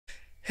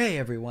Hey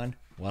everyone,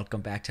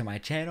 welcome back to my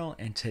channel,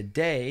 and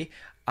today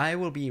I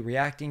will be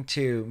reacting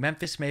to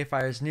Memphis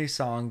Mayfire's new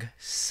song,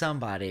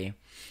 Somebody.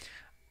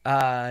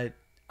 I've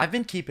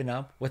been keeping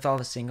up with all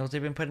the singles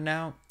they've been putting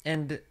out,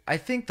 and I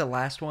think the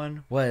last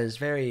one was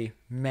very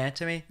meh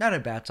to me. Not a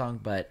bad song,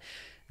 but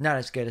not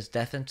as good as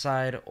Death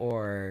Inside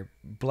or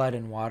Blood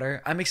and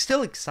Water. I'm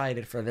still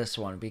excited for this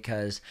one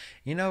because,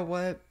 you know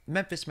what?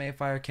 Memphis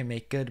Mayfire can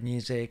make good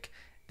music.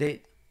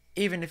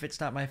 Even if it's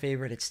not my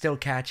favorite, it's still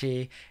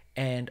catchy,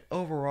 and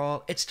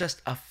overall, it's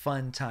just a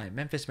fun time.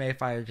 Memphis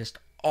Mayfire just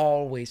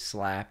always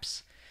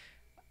slaps.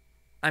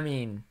 I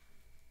mean,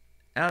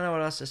 I don't know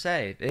what else to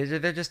say.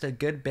 They're just a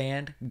good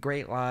band,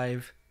 great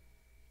live.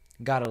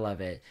 Gotta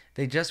love it.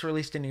 They just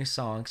released a new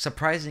song,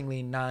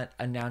 surprisingly not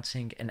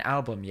announcing an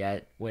album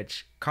yet,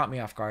 which caught me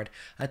off guard.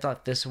 I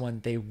thought this one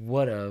they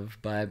would have,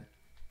 but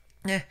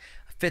a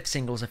fifth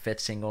single's a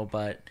fifth single,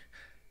 but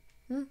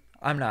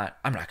I'm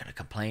not gonna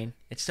complain.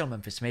 It's still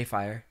Memphis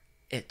Mayfire.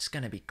 It's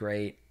gonna be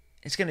great.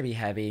 It's gonna be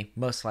heavy,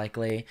 most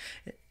likely.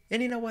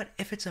 And you know what?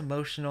 If it's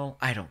emotional,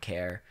 I don't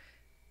care.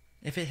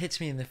 If it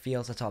hits me in the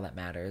feels, that's all that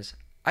matters.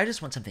 I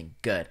just want something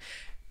good.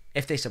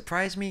 If they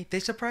surprise me, they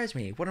surprise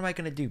me. What am I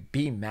gonna do?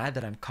 Be mad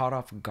that I'm caught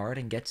off guard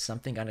and get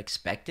something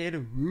unexpected?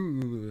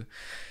 Ooh.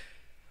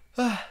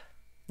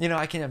 You know,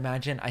 I can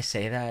imagine I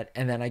say that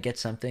and then I get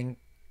something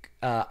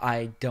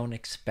I don't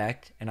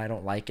expect and I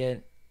don't like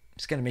it.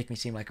 It's gonna make me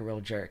seem like a real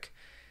jerk.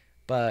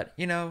 But,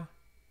 you know,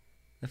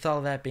 with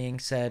all that being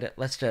said,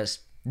 let's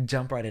just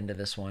jump right into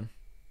this one.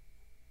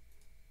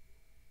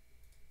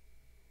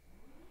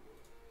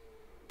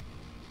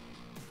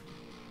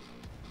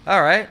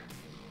 All right.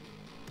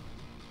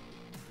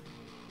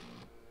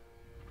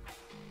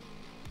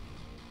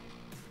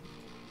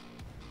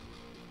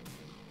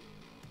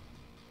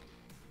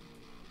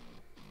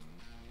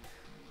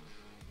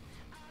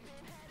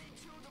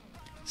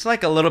 It's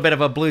like a little bit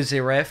of a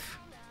bluesy riff.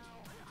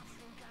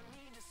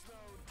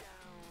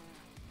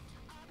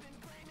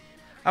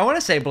 I want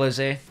to say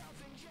bluesy.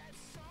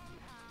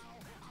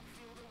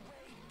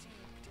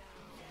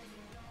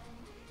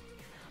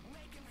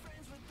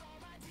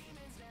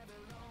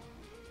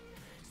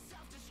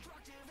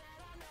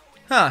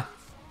 Huh.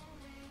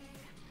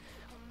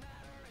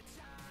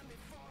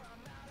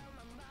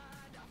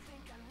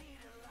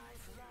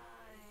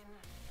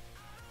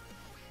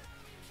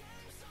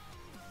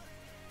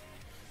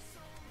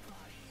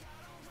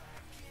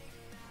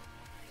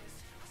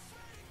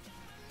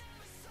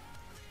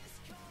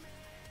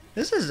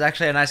 This is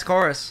actually a nice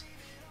chorus.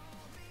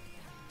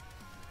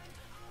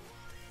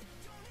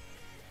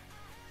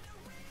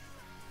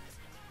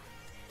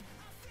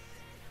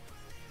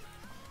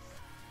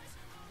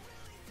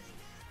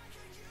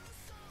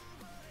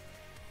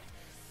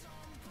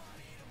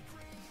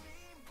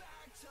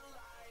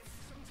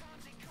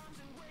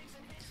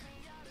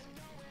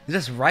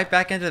 Just right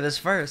back into this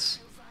verse.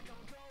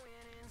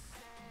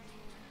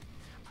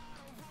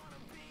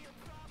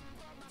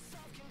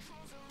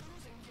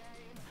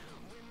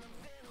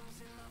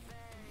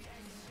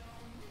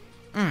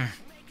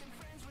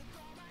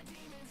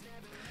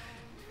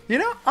 You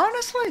know,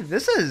 honestly,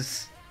 this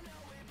is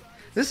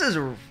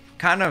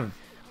kind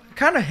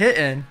of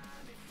hitting.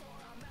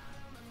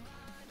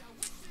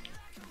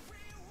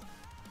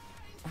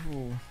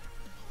 Ooh.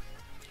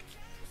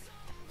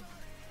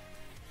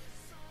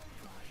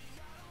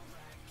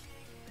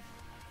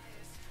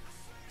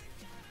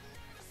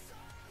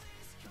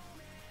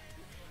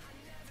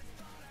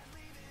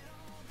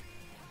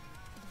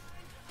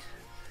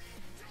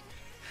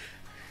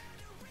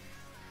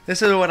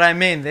 This is what I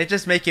mean. They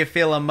just make you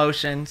feel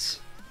emotions.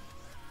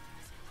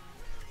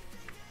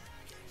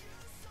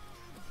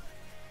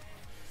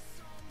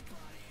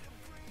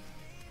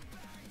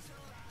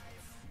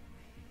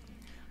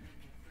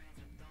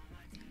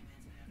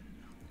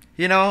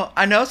 You know,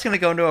 I know it's going to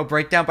go into a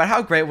breakdown, but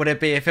how great would it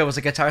be if it was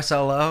a guitar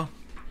solo?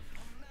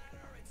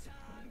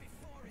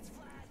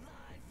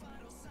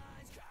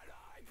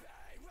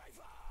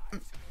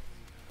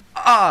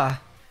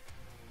 Ah!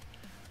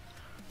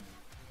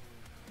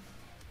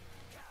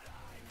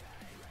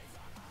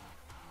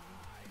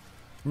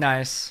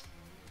 Nice.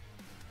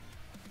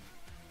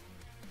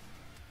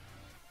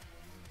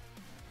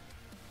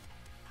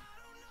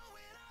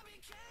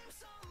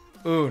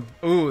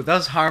 Ooh,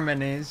 those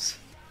harmonies.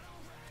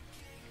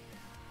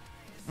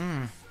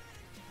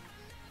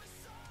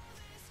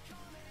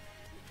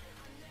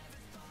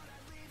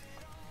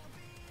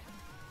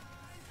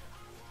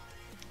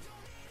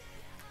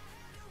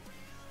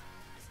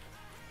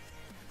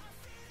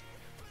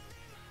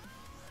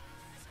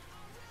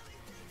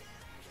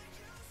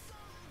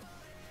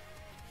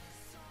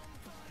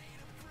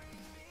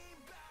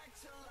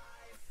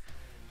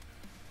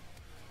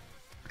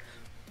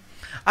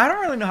 I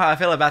don't really know how I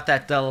feel about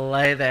that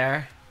delay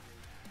there.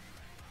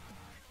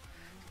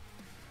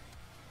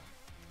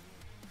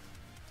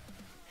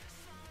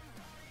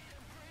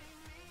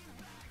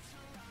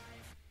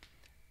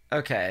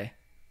 Okay.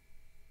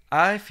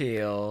 I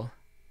feel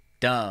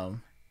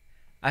dumb.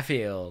 I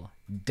feel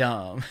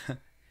dumb.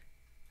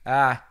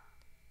 Ah.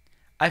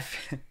 I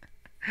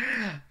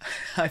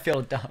I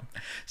feel dumb.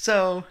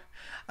 So,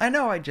 I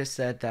know I just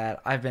said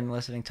that I've been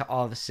listening to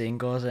all the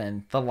singles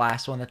and the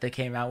last one that they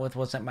came out with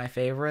wasn't my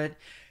favorite.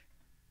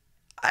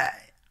 I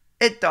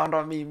it dawned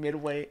on me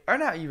midway, or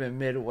not even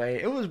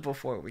midway. It was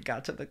before we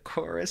got to the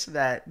chorus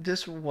that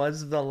this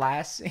was the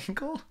last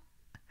single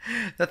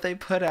that they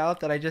put out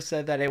that I just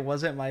said that it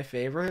wasn't my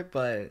favorite,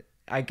 but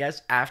I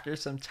guess after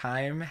some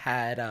time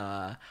had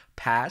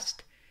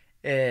passed,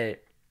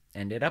 it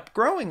ended up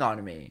growing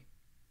on me.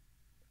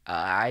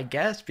 I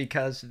guess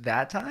because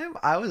that time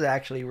I was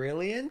actually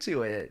really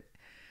into it.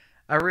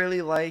 I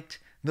really liked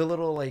the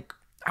little like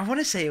I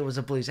want to say it was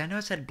a blues. I know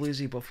I said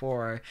bluesy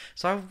before,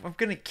 so I'm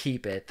gonna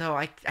keep it. Though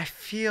I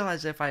feel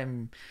as if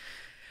I'm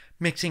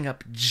mixing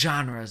up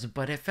genres,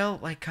 but it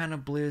felt like kind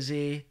of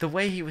bluesy. The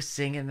way he was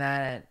singing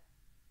that,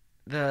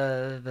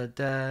 the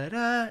da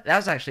da, that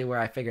was actually where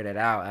I figured it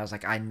out. I was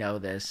like, I know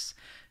this.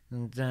 Da,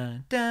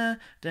 da,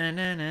 da,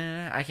 da,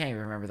 da. I can't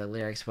even remember the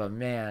lyrics, but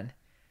man,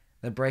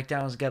 the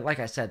breakdown was good. Like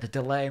I said, the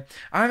delay.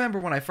 I remember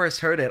when I first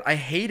heard it, I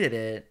hated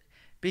it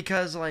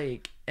because,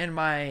 like, in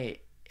my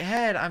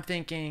head, I'm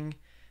thinking,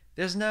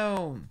 there's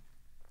no.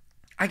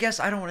 I guess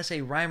I don't want to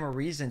say rhyme or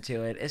reason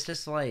to it. It's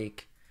just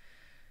like,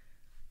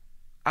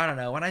 I don't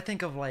know. When I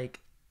think of, like,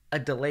 a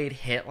delayed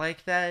hit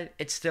like that,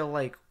 it's still,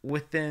 like,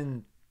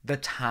 within the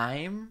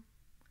time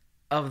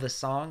of the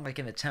song, like,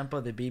 in the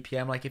tempo, the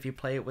BPM. Like, if you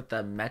play it with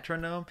the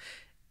metronome,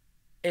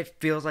 it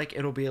feels like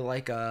it'll be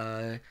like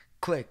a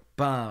click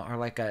bum or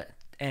like a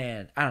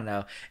and I don't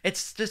know.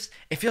 It's just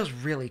it feels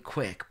really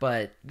quick,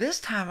 but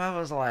this time I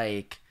was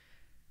like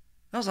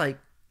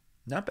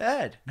not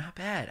bad, not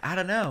bad. I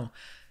don't know.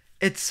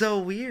 It's so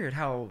weird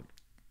how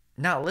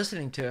not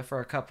listening to it for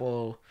a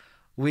couple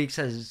weeks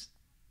has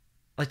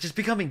like just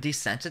becoming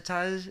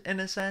desensitized in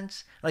a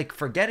sense, like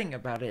forgetting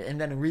about it and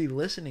then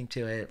re-listening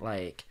to it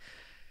like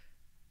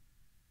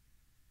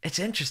it's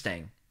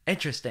interesting.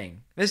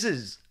 Interesting. This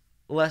is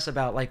less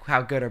about like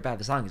how good or bad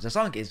the song is. The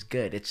song is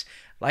good. It's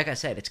like I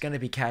said, it's gonna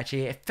be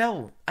catchy. I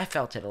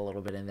felt it a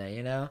little bit in there,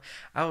 you know?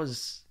 I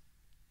was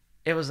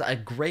it was a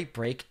great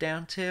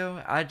breakdown too.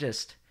 I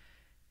just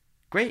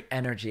great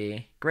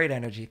energy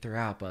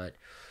throughout, but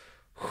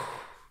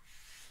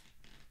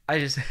I'm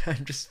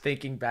just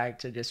thinking back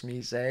to just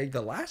me saying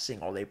the last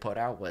single they put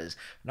out was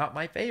not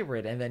my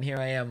favorite, and then here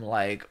I am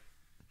like,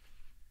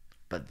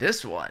 but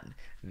this one,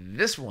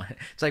 it's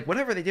like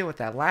whatever they did with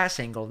that last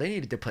single, they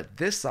needed to put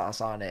this sauce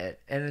on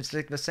it, and it's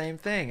like the same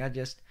thing.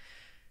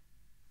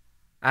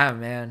 Ah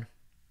man,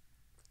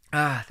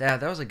 yeah,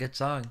 that was a good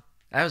song.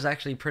 That was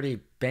actually pretty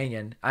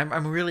banging.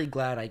 I'm really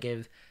glad I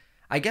gave.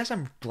 I guess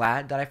I'm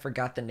glad that I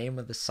forgot the name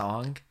of the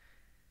song,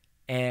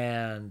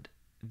 and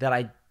that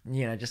I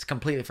just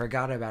completely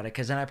forgot about it,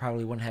 because then I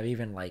probably wouldn't have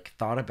even like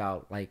thought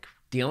about like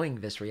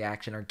doing this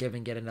reaction or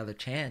giving it another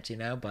chance,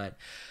 but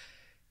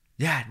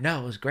yeah,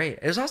 no, it was great.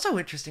 It was also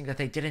interesting that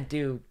they didn't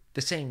do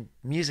the same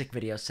music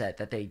video set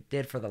that they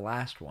did for the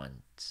last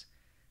ones.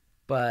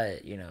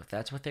 But, if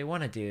that's what they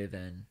want to do,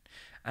 then,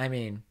 I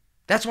mean,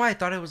 that's why I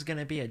thought it was going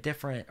to be a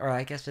different, or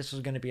I guess this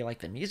was going to be like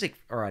the music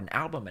or an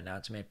album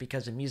announcement,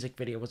 because the music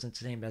video wasn't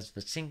the same as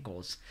the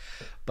singles.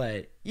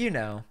 But,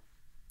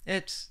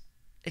 it's,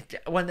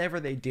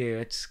 whenever they do,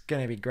 it's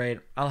going to be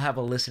great. I'll have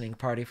a listening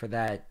party for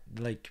that,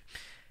 like,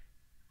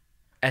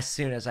 as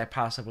soon as I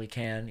possibly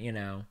can.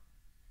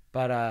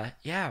 But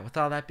yeah, with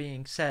all that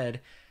being said,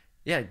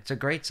 yeah, it's a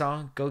great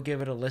song. Go give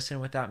it a listen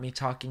without me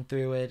talking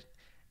through it.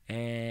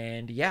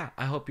 And yeah,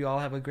 I hope you all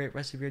have a great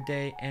rest of your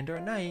day and or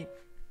night.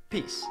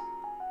 Peace.